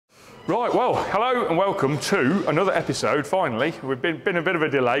Right, well, hello and welcome to another episode, finally. We've been a bit of a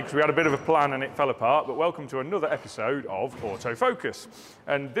delay because we had a bit of a plan and it fell apart, but welcome to another episode of AutoFocus.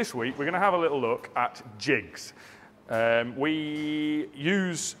 And this week we're going to have a little look at jigs. We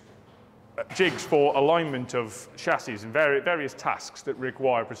use jigs for alignment of chassis and various tasks that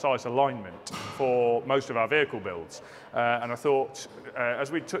require precise alignment for most of our vehicle builds. And I thought, as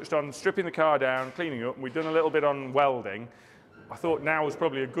we touched on stripping the car down, cleaning up, and we've done a little bit on welding, I thought now was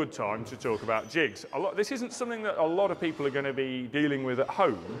probably a good time to talk about jigs. This isn't something that a lot of people are going to be dealing with at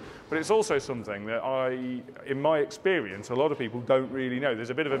home, but it's also something that in my experience, a lot of people don't really know. There's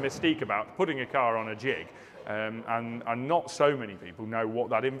a bit of a mystique about putting a car on a jig, and not so many people know what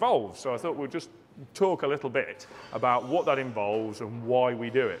that involves. So I thought we'll just talk a little bit about what that involves and why we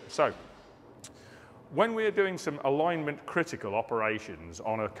do it. So, when we're doing some alignment critical operations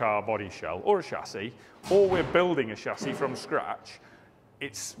on a car body shell or a chassis, or we're building a chassis from scratch,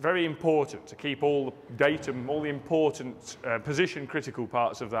 it's very important to keep all the data, all the important position critical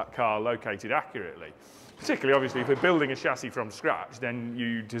parts of that car located accurately. Particularly, obviously, if we're building a chassis from scratch, then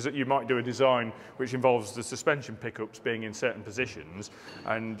you might do a design which involves the suspension pickups being in certain positions.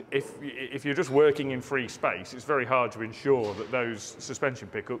 And if you're just working in free space, it's very hard to ensure that those suspension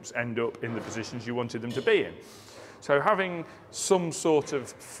pickups end up in the positions you wanted them to be in. So having some sort of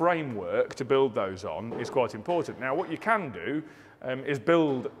framework to build those on is quite important. Now, what you can do is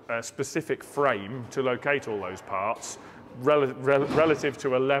build a specific frame to locate all those parts relative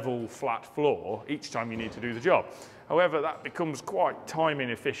to a level flat floor each time you need to do the job. However, that becomes quite time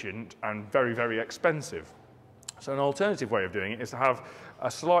inefficient and very, very expensive. So an alternative way of doing it is to have a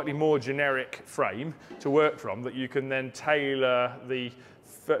slightly more generic frame to work from that you can then tailor the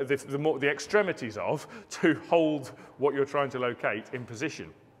extremities of to hold what you're trying to locate in position.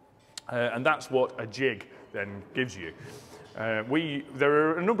 And that's what a jig then gives you. There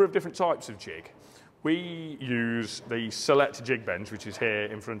are a number of different types of jig. We use the Select jig bench, which is here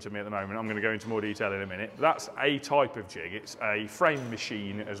in front of me at the moment. I'm going to go into more detail in a minute. That's a type of jig. It's a frame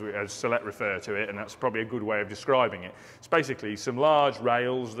machine, as Select refer to it, and that's probably a good way of describing it. It's basically some large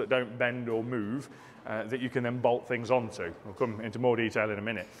rails that don't bend or move that you can then bolt things onto. We'll come into more detail in a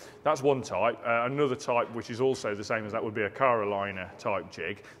minute. That's one type. Another type, which is also the same as that, would be a car aligner type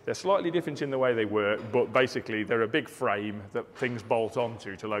jig. They're slightly different in the way they work, but basically they're a big frame that things bolt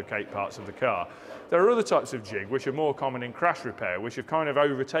onto to locate parts of the car. There are other types of jig which are more common in crash repair, which have kind of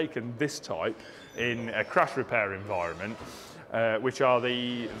overtaken this type in a crash repair environment, which are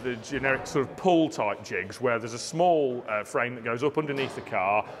the generic sort of pull type jigs, where there's a small frame that goes up underneath the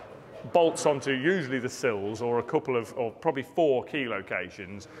car, bolts onto usually the sills or a couple of, or probably 4 key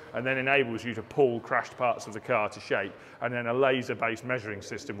locations, and then enables you to pull crashed parts of the car to shape. And then a laser-based measuring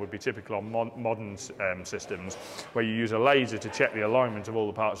system would be typical on modern systems, where you use a laser to check the alignment of all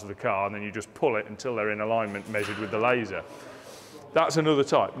the parts of the car, and then you just pull it until they're in alignment measured with the laser. That's another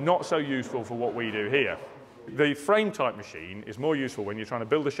type, not so useful for what we do here. The frame type machine is more useful when you're trying to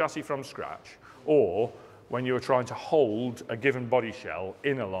build a chassis from scratch, or when you're trying to hold a given body shell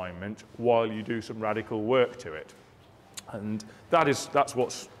in alignment while you do some radical work to it. And that's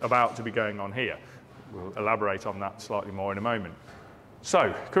what's about to be going on here. We'll elaborate on that slightly more in a moment.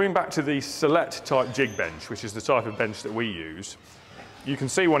 So, coming back to the Select type jig bench, which is the type of bench that we use, you can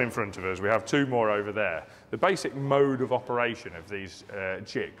see one in front of us. We have 2 more over there. The basic mode of operation of these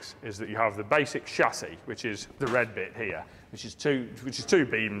jigs is that you have the basic chassis, which is the red bit here, which is two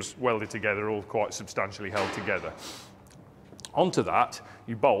beams welded together, all quite substantially held together. Onto that,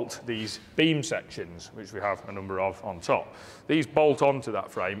 you bolt these beam sections, which we have a number of on top. These bolt onto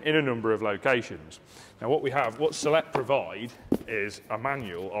that frame in a number of locations. Now what Select provide is a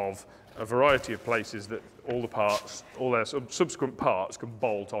manual of a variety of places that all their subsequent parts can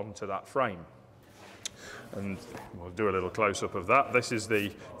bolt onto that frame. And we'll do a little close-up of that. This is the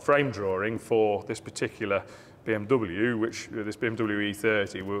frame drawing for this particular BMW, this BMW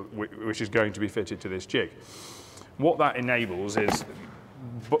E30, which is going to be fitted to this jig. What that enables is,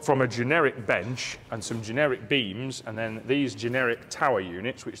 from a generic bench and some generic beams, and then these generic tower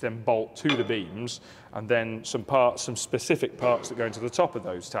units, which then bolt to the beams, and then some specific parts that go into the top of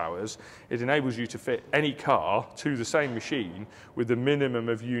those towers, it enables you to fit any car to the same machine with the minimum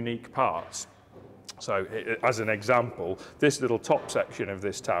of unique parts. So, as an example, this little top section of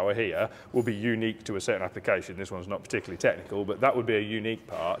this tower here will be unique to a certain application. This one's not particularly technical, but that would be a unique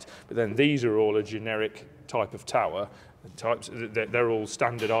part. But then these are all a generic type of tower types. They're all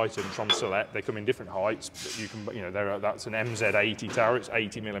standard items from Select. They come in different heights. But you can, you know, that's an MZ80 tower. It's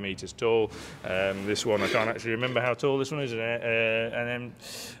 80 millimeters tall. This one, I can't actually remember how tall this one is.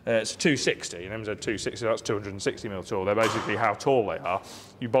 It's 260, an MZ260. That's 260 mil tall. They're basically how tall they are.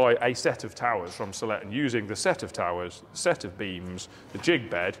 You buy a set of towers from Select, and using the set of towers, set of beams, the jig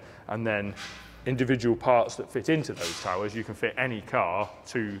bed, and then individual parts that fit into those towers, you can fit any car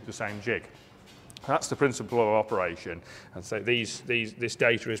to the same jig. That's the principle of operation, and so this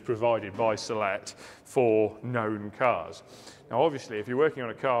data is provided by Select for known cars. Now obviously if you're working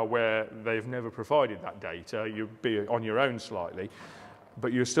on a car where they've never provided that data, you'll be on your own slightly,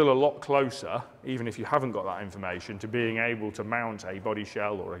 but you're still a lot closer, even if you haven't got that information, to being able to mount a body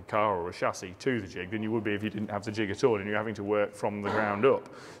shell or a car or a chassis to the jig than you would be if you didn't have the jig at all and you're having to work from the ground up.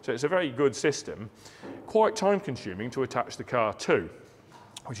 So it's a very good system, quite time consuming to attach the car to,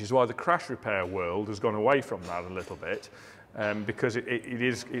 which is why the crash repair world has gone away from that a little bit, because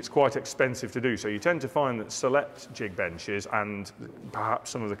it's quite expensive to do. So you tend to find that Select jig benches and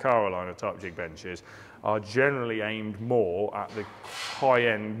perhaps some of the Carolina type jig benches are generally aimed more at the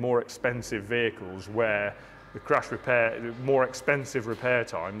high-end, more expensive vehicles where the crash repair, the more expensive repair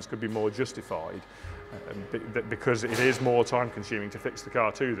times could be more justified. Because it is more time consuming to fix the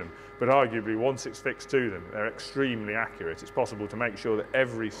car to them. But arguably once it's fixed to them, they're extremely accurate. It's possible to make sure that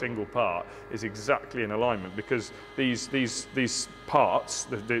every single part is exactly in alignment, because these parts,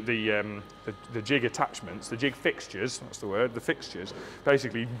 the jig attachments, the jig fixtures, that's the word, the fixtures,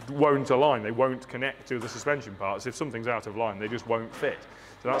 basically won't align. They won't connect to the suspension parts. If something's out of line, they just won't fit.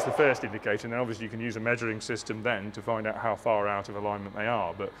 So that's the first indicator, and then obviously you can use a measuring system then to find out how far out of alignment they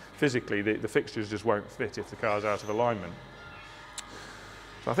are, but physically the fixtures just won't fit if the car's out of alignment.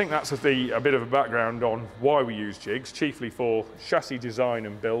 So I think that's a bit of a background on why we use jigs, chiefly for chassis design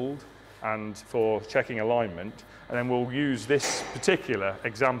and build and for checking alignment, and then we'll use this particular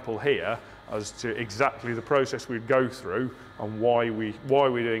example here as to exactly the process we'd go through and why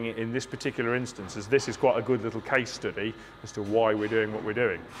we're doing it in this particular instance, as this is quite a good little case study as to why we're doing what we're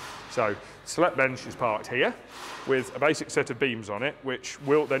doing. So Select bench is parked here with a basic set of beams on it, which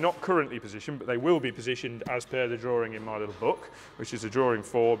they're not currently positioned, but they will be positioned as per the drawing in my little book, which is a drawing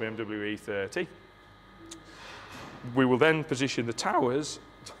for BMW E30. We will then position the towers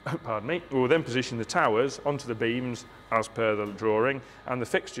pardon me, we will then position the towers onto the beams as per the drawing, and the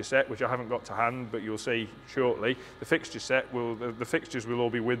fixture set, which I haven't got to hand but you'll see shortly, the fixture set the fixtures will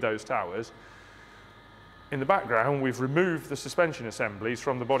all be with those towers. In the background we've removed the suspension assemblies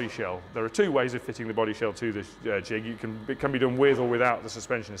from the body shell. There are two ways of fitting the body shell to the jig. It can be done with or without the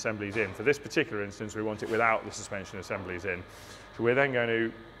suspension assemblies in. For this particular instance we want it without the suspension assemblies in. So we're then going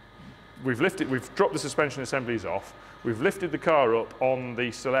to we've dropped the suspension assemblies off, we've lifted the car up on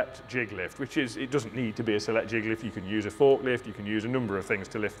the Select jig lift, which is, it doesn't need to be a Select jig lift. You can use a forklift, you can use a number of things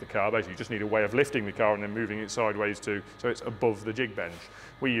to lift the car. Basically you just need a way of lifting the car and then moving it sideways so it's above the jig bench.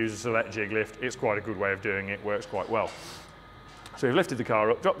 We use a Select jig lift, it's quite a good way of doing it, works quite well. So we've lifted the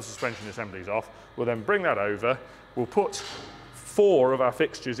car up, dropped the suspension assemblies off, we'll then bring that over, we'll put 4 of our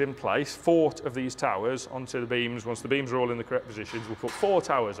fixtures in place, 4 of these towers onto the beams. Once the beams are all in the correct positions, we'll put 4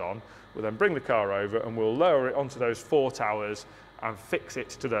 towers on, we'll then bring the car over and we'll lower it onto those 4 towers and fix it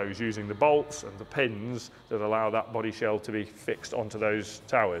to those using the bolts and the pins that allow that body shell to be fixed onto those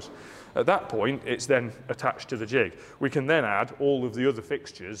towers. At that point, it's then attached to the jig. We can then add all of the other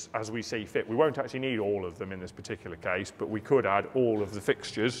fixtures as we see fit. We won't actually need all of them in this particular case, but we could add all of the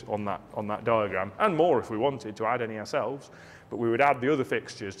fixtures on that diagram, and more if we wanted to add any ourselves. But we would add the other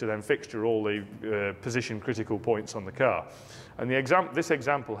fixtures to then fixture all the position critical points on the car. And this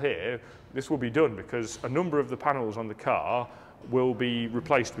example here, this will be done because a number of the panels on the car will be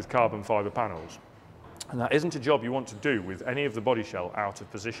replaced with carbon fibre panels. And that isn't a job you want to do with any of the body shell out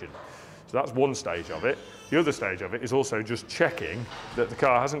of position. So that's one stage of it. The other stage of it is also just checking that the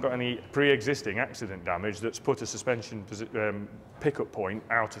car hasn't got any pre-existing accident damage that's put a suspension pickup point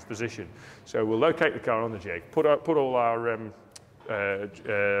out of position. So we'll locate the car on the jig, put all our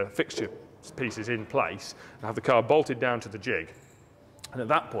fixture pieces in place and have the car bolted down to the jig. And at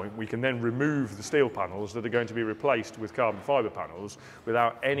that point, we can then remove the steel panels that are going to be replaced with carbon fibre panels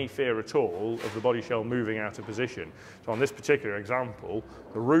without any fear at all of the body shell moving out of position. So on this particular example,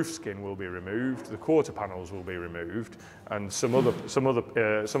 the roof skin will be removed, the quarter panels will be removed, and some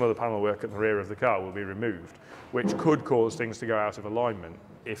other panel work at the rear of the car will be removed, which could cause things to go out of alignment.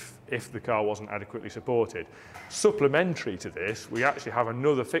 if the car wasn't adequately supported. Supplementary to this, we actually have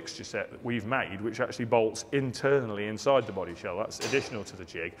another fixture set that we've made which actually bolts internally inside the body shell. That's additional to the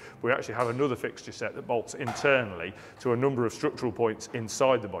jig. We actually have another fixture set that bolts internally to a number of structural points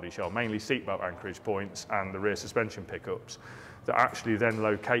inside the body shell, mainly seatbelt anchorage points and the rear suspension pickups, that actually then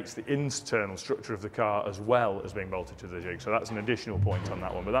locates the internal structure of the car as well as being bolted to the jig. So that's an additional point on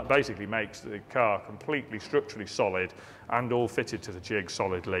that one. But that basically makes the car completely structurally solid and all fitted to the jig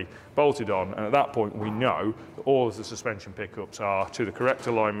solidly, bolted on. And at that point, we know that all of the suspension pickups are to the correct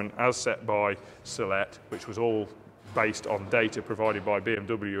alignment as set by Select, which was all based on data provided by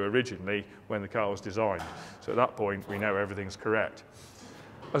BMW originally when the car was designed. So at that point, we know everything's correct.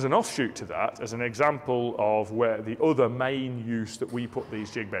 As an offshoot to that, as an example of where the other main use that we put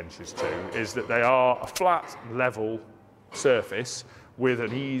these jig benches to is that they are a flat, level surface with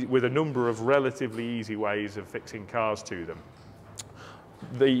a number of relatively easy ways of fixing cars to them.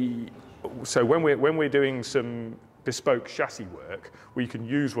 So when we're doing some bespoke chassis work, we can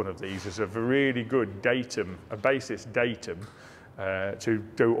use one of these as a really good datum, a basis datum, to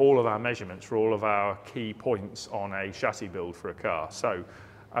do all of our measurements for all of our key points on a chassis build for a car. So,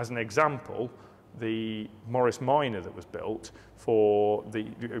 as an example, the Morris Minor that was built for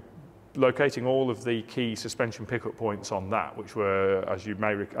locating all of the key suspension pickup points on that, which were, as you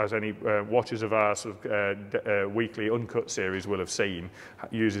may, as any watchers of our sort of weekly uncut series will have seen,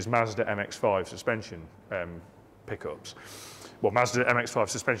 uses Mazda MX-5 suspension pickups. Well, Mazda MX-5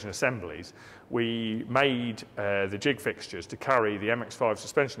 suspension assemblies. We made the jig fixtures to carry the MX-5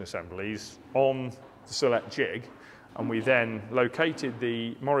 suspension assemblies on the Select jig, and we then located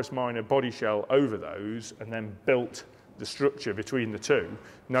the Morris Minor body shell over those and then built the structure between the two,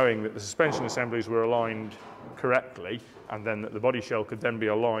 knowing that the suspension assemblies were aligned correctly and then that the body shell could then be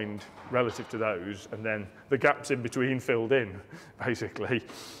aligned relative to those, and then the gaps in between filled in, basically.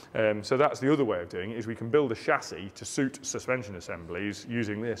 So that's the other way of doing it, is we can build a chassis to suit suspension assemblies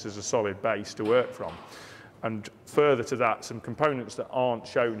using this as a solid base to work from. And further to that, some components that aren't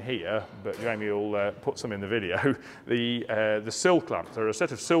shown here, but Jamie will put some in the video, the sill clamps. There are a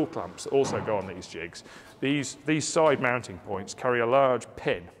set of sill clamps that also go on these jigs. These side mounting points carry a large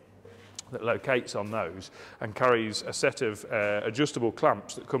pin that locates on those and carries a set of adjustable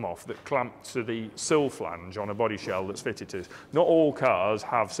clamps that come off that clamp to the sill flange on a body shell that's fitted to this. Not all cars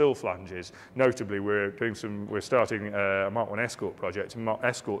have sill flanges. Notably, we're starting a Mark 1 Escort project, and Mark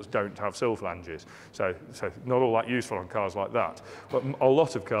Escorts don't have sill flanges. So not all that useful on cars like that. But a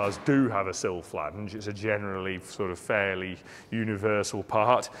lot of cars do have a sill flange. It's a generally sort of fairly universal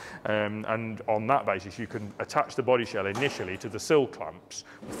part. And on that basis, you can attach the body shell initially to the sill clamps.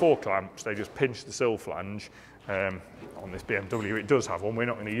 4 clamps. They just pinch the sill flange. On this BMW, it does have one. We're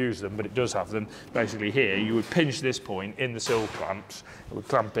not going to use them, but it does have them. Basically here, you would pinch this point in the sill clamps. It would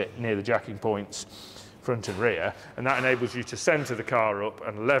clamp it near the jacking points, front and rear, and that enables you to centre the car up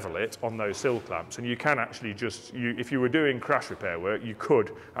and level it on those sill clamps. And you can actually just, if you were doing crash repair work, you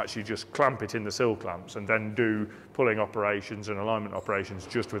could actually just clamp it in the sill clamps and then do pulling operations and alignment operations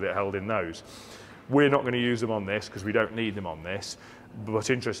just with it held in those. We're not going to use them on this because we don't need them on this. But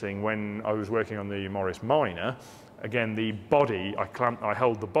interesting, when I was working on the Morris Minor, again, the body, I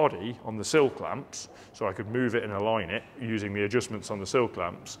held the body on the sill clamps so I could move it and align it using the adjustments on the sill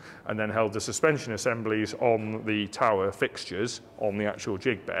clamps, and then held the suspension assemblies on the tower fixtures on the actual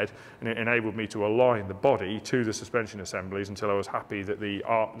jig bed, and it enabled me to align the body to the suspension assemblies until I was happy that the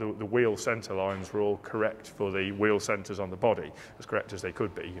wheel centre lines were all correct for the wheel centres on the body, as correct as they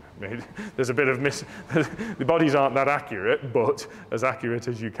could be. You know, there's a bit of the bodies aren't that accurate, but as accurate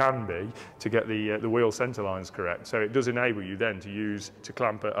as you can be to get the wheel centre lines correct. So it does enable you then to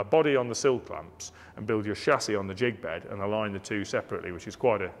clamp a body on the sill clamps and build your chassis on the jig bed and align the two separately, which is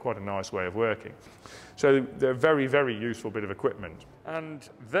quite a nice way of working. So they're a very, very useful bit of equipment. And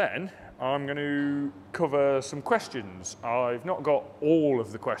then I'm going to cover some questions. I've not got all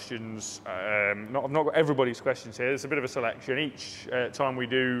of the questions, I've not got everybody's questions here. There's a bit of a selection. Each time we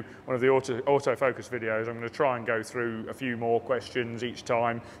do one of the AutoFocus videos, I'm going to try and go through a few more questions each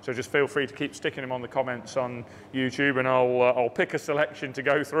time. So just feel free to keep sticking them on the comments on YouTube, and I'll pick a selection to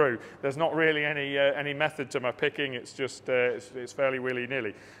go through. There's not really any method to my picking. It's just it's fairly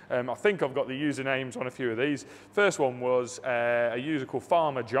willy-nilly. I think I've got the usernames on a few of these. First one was a user called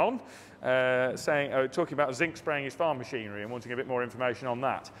Farmer John, talking about zinc spraying his farm machinery and wanting a bit more information on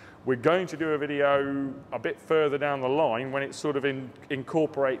that. We're going to do a video a bit further down the line when it sort of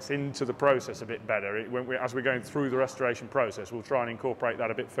incorporates into the process a bit better. As we're going through the restoration process, we'll try and incorporate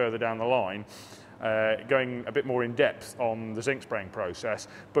that a bit further down the line, going a bit more in depth on the zinc spraying process.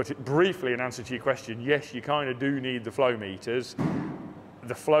 But briefly, in answer to your question, yes, you kind of do need the flow meters.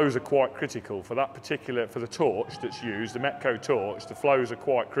 the flows are quite critical for that particular, for the torch that's used, the Metco torch, the flows are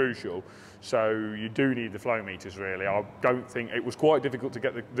quite crucial. So you do need the flow meters really. I don't think, it was quite difficult to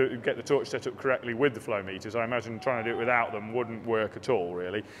get the torch set up correctly with the flow meters. I imagine trying to do it without them wouldn't work at all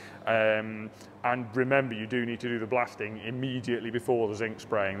really. And remember, you do need to do the blasting immediately before the zinc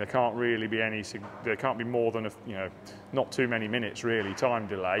spraying. There can't really be there can't be more than not too many minutes really time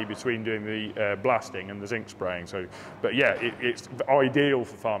delay between doing the blasting and the zinc spraying. So, but yeah, it's ideal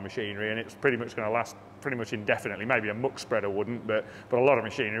for farm machinery, and it's pretty much going to last pretty much indefinitely. Maybe a muck spreader wouldn't, but a lot of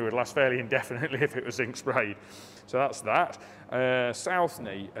machinery would last fairly indefinitely if it was zinc sprayed. So that's that.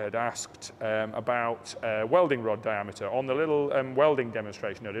 Southney had asked about welding rod diameter. On the little welding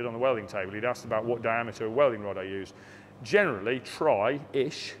demonstration I did on the welding table, he'd asked about what diameter of welding rod I use. Generally,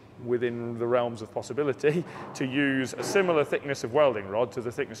 try-ish, within the realms of possibility, to use a similar thickness of welding rod to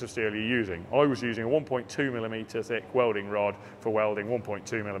the thickness of steel you're using. I was using a 1.2mm thick welding rod for welding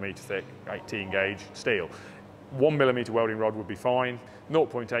 1.2mm thick 18 gauge steel. 1mm welding rod would be fine,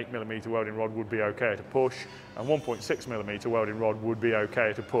 0.8mm welding rod would be okay at a push, and 1.6mm welding rod would be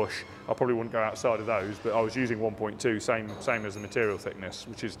okay at a push. I probably wouldn't go outside of those, but I was using 1.2, same as the material thickness,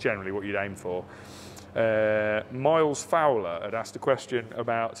 which is generally what you'd aim for. Miles Fowler had asked a question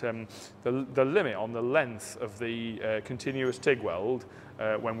about the limit on the length of the continuous TIG weld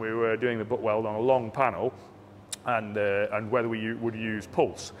when we were doing the butt weld on a long panel, and whether we would use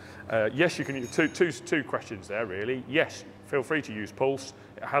pulse. Yes, you can use two questions there really. Yes, feel free to use pulse.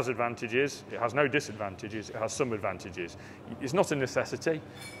 It has advantages, it has no disadvantages, it has some advantages. It's not a necessity,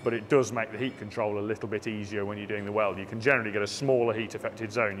 but it does make the heat control a little bit easier when you're doing the weld. You can generally get a smaller heat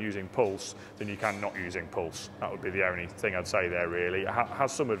affected zone using pulse than you can not using pulse. That would be the only thing I'd say there really. It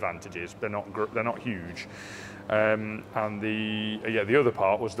has some advantages, they're not huge. And the other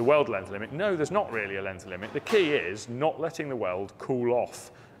part was the weld length limit. No, there's not really a length limit. The key is not letting the weld cool off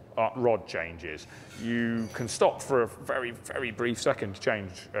rod changes. You can stop for a very, very brief second to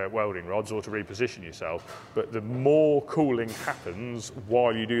change welding rods or to reposition yourself, but the more cooling happens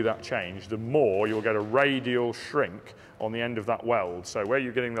while you do that change, the more you'll get a radial shrink on the end of that weld. So where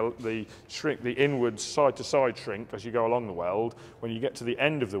you're getting the shrink, the inward side-to-side shrink as you go along the weld, when you get to the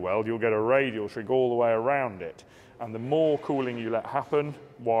end of the weld, you'll get a radial shrink all the way around it. And the more cooling you let happen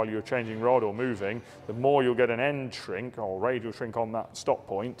while you're changing rod or moving, the more you'll get an end shrink or radial shrink on that stop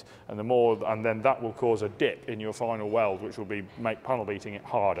point, and then that will cause a dip in your final weld, which will make panel beating it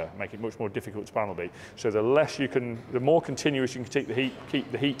harder, make it much more difficult to panel beat. So the more continuous you can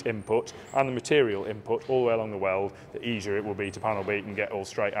keep the heat input and the material input all the way along the weld, the easier it will be to panel beat and get all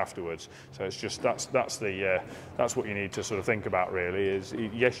straight afterwards. So it's just that's what you need to sort of think about really. Is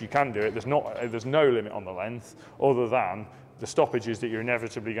yes, you can do it. There's no limit on the length, other than the stoppages that you're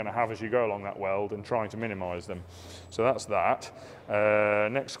inevitably going to have as you go along that weld and trying to minimise them. So that's that.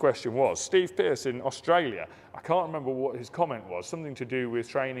 Next question was Steve Pearce in Australia. I can't remember what his comment was, something to do with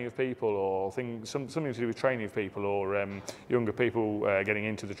training of people or something to do with training of people or younger people getting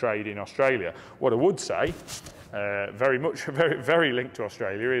into the trade in Australia. What I would say, very linked to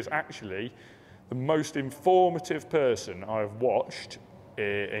Australia, is actually the most informative person I've watched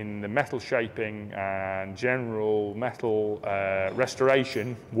in the metal shaping and general metal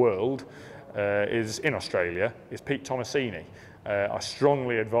restoration world is in Australia, is Pete Tomasini. I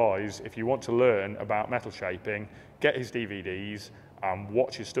strongly advise, if you want to learn about metal shaping, get his DVDs and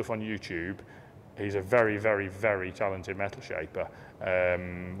watch his stuff on YouTube. He's a very, very, very talented metal shaper.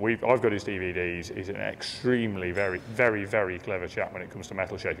 I've got his DVDs. He's an extremely, very, very, very clever chap when it comes to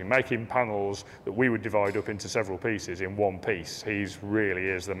metal shaping. Making panels that we would divide up into several pieces in one piece. He really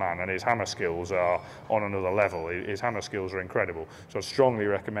is the man, and his hammer skills are on another level. His hammer skills are incredible. So I strongly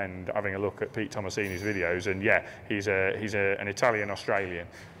recommend having a look at Pete Tomasini's videos. And yeah, he's an Italian-Australian.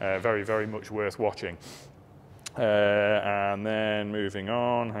 Very, very much worth watching. And then moving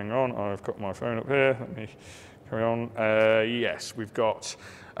on, hang on, I've got my phone up here, let me carry on. Yes, we've got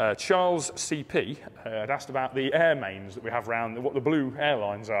Charles CP had asked about the air mains that we have around, what the blue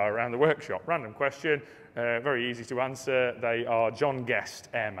airlines are around the workshop. Random question, very easy to answer. They are John Guest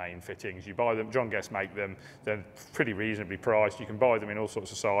air main fittings. You buy them, John Guest make them, they're pretty reasonably priced. You can buy them in all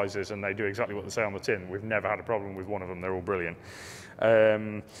sorts of sizes and they do exactly what they say on the tin. We've never had a problem with one of them, they're all brilliant.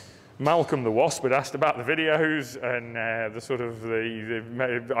 Malcolm the Wasp had asked about the videos, and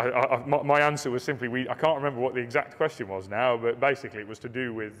my answer was simply, I can't remember what the exact question was now, but basically it was to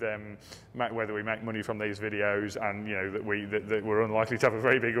do with whether we make money from these videos, and that we're unlikely to have a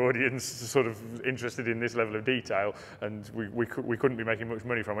very big audience sort of interested in this level of detail, and we couldn't be making much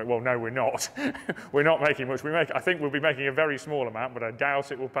money from it. Well, no, we're not. We're not making much. I think we'll be making a very small amount, but I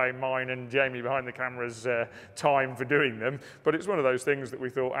doubt it will pay mine and Jamie behind the camera's time for doing them. But it's one of those things that we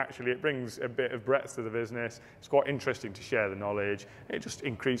thought, actually, it brings a bit of breadth to the business. It's quite interesting to share the knowledge. It just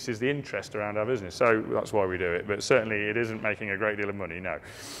increases the interest around our business. So that's why we do it. But certainly it isn't making a great deal of money, no.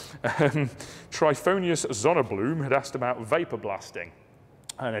 Trifonius Zonnebloom had asked about vapor blasting.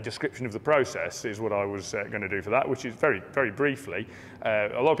 And a description of the process is what I was going to do for that, which is very, very briefly.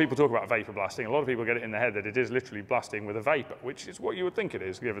 A lot of people talk about vapor blasting. A lot of people get it in their head that it is literally blasting with a vapor, which is what you would think it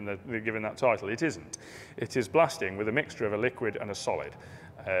is, given that title. It isn't. It is blasting with a mixture of a liquid and a solid,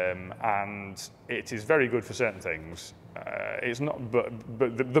 and it is very good for certain things. It's not, but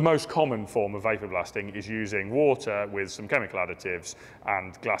the most common form of vapor blasting is using water with some chemical additives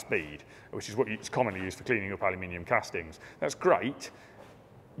and glass bead, which is what it's commonly used for cleaning up aluminium castings. That's great.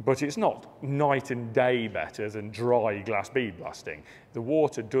 But it's not night and day better than dry glass bead blasting. The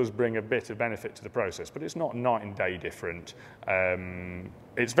water does bring a bit of benefit to the process, but it's not night and day different.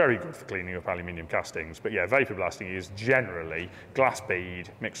 It's very good for cleaning up aluminium castings. But yeah, vapor blasting is generally glass bead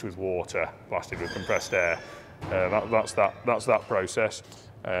mixed with water, blasted with compressed air. That's that process.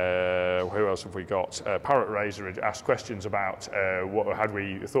 Who else have we got? Parrot Razor had asked questions about what had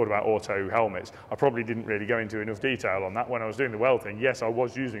we thought about auto helmets. I probably didn't really go into enough detail on that when I was doing the weld thing. Yes, I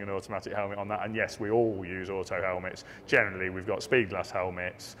was using an automatic helmet on that, and yes, we all use auto helmets. Generally, we've got speed glass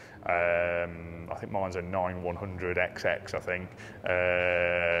helmets. I think mine's a 9100XX, I think.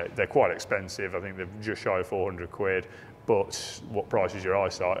 They're quite expensive. I think they're just shy of 400 quid. But what price is your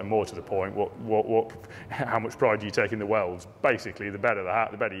eyesight? And more to the point, how much pride do you take in the welds? Basically, the better the hat,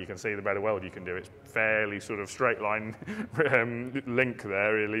 the better you can see, the better weld you can do. It's fairly sort of straight line link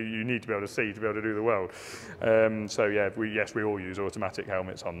there. Really, you need to be able to see to be able to do the weld. So yeah, we all use automatic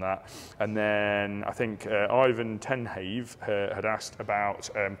helmets on that. And then I think Ivan Tenhave had asked about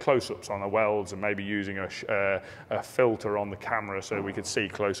close-ups on the welds and maybe using a filter on the camera so we could see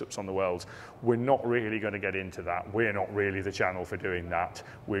close-ups on the welds. We're not really going to get into that. We're not really the channel for doing that.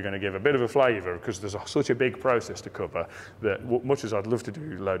 We're going to give a bit of a flavour because there's such a big process to cover that much as I'd love to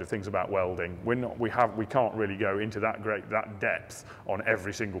do a load of things about welding, we can't really go into that depth on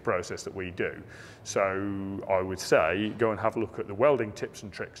every single process that we do. So I would say go and have a look at the Welding Tips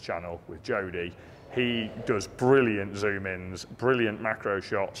and Tricks channel with Jody. He does brilliant zoom-ins, brilliant macro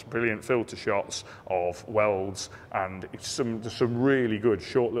shots, brilliant filter shots of welds, and some really good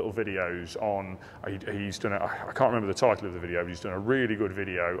short little videos on. He's done I can't remember the title of the video, but he's done a really good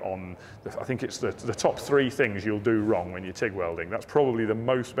video on. I think it's the top 3 things you'll do wrong when you're TIG welding. That's probably the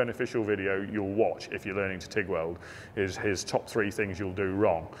most beneficial video you'll watch if you're learning to TIG weld. Is his top 3 things you'll do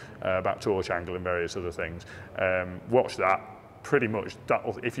wrong about torch angle and various other things. Watch that. Pretty much,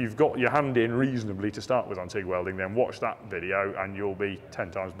 if you've got your hand in reasonably to start with on TIG welding, then watch that video and you'll be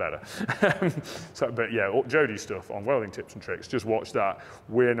 10 times better. But yeah, Jody's stuff on Welding Tips and Tricks, just watch that.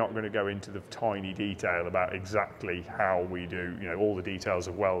 We're not going to go into the tiny detail about exactly how we do, all the details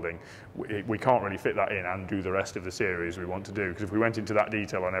of welding. We can't really fit that in and do the rest of the series we want to do, because if we went into that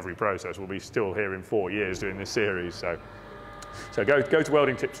detail on every process, we'll be still here in 4 years doing this series. So go to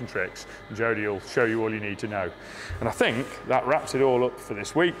Welding Tips and Tricks, and Jody will show you all you need to know. And I think that wraps it all up for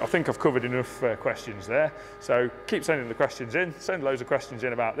this week. I think I've covered enough questions there. So keep sending the questions in. Send loads of questions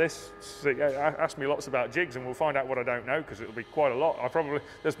in about this. Ask me lots about jigs, and we'll find out what I don't know, because it'll be quite a lot.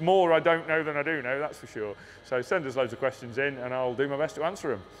 There's more I don't know than I do know, that's for sure. So send us loads of questions in, and I'll do my best to answer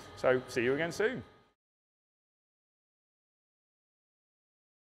them. So see you again soon.